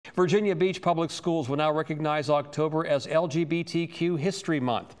Virginia Beach Public Schools will now recognize October as LGBTQ History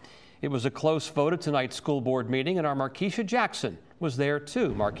Month. It was a close vote at tonight's school board meeting, and our Markeisha Jackson was there too.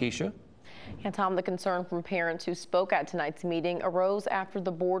 Markeisha. And Tom, the concern from parents who spoke at tonight's meeting arose after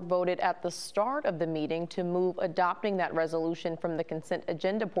the board voted at the start of the meeting to move adopting that resolution from the consent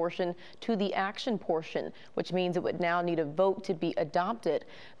agenda portion to the action portion, which means it would now need a vote to be adopted.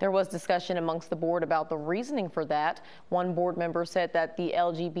 There was discussion amongst the board about the reasoning for that. One board member said that the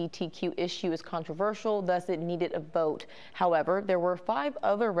LGBTQ issue is controversial, thus it needed a vote. However, there were 5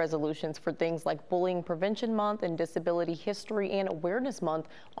 other resolutions for things like Bullying Prevention Month and Disability History and Awareness Month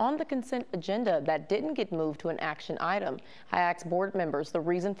on the consent agenda that didn't get moved to an action item. I asked board members the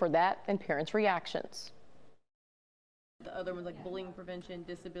reason for that and parents' reactions. The other ones like bullying prevention,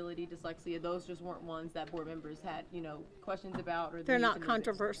 disability, dyslexia, those just weren't ones that board members had, questions about. Or they're not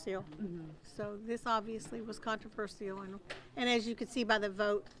controversial. So this obviously was controversial. And as you could see by the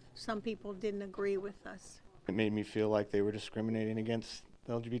vote, some people didn't agree with us. It made me feel like they were discriminating against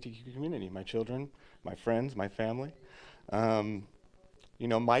the LGBTQ community, my children, my friends, my family.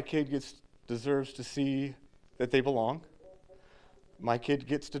 My kid deserves to see that they belong. My kid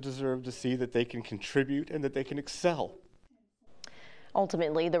deserve to see that they can contribute and that they can excel.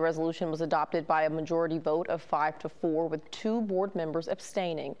 Ultimately, the resolution was adopted by a majority vote of 5-4, with 2 board members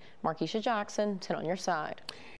abstaining. Markeisha Jackson, 10 on your side.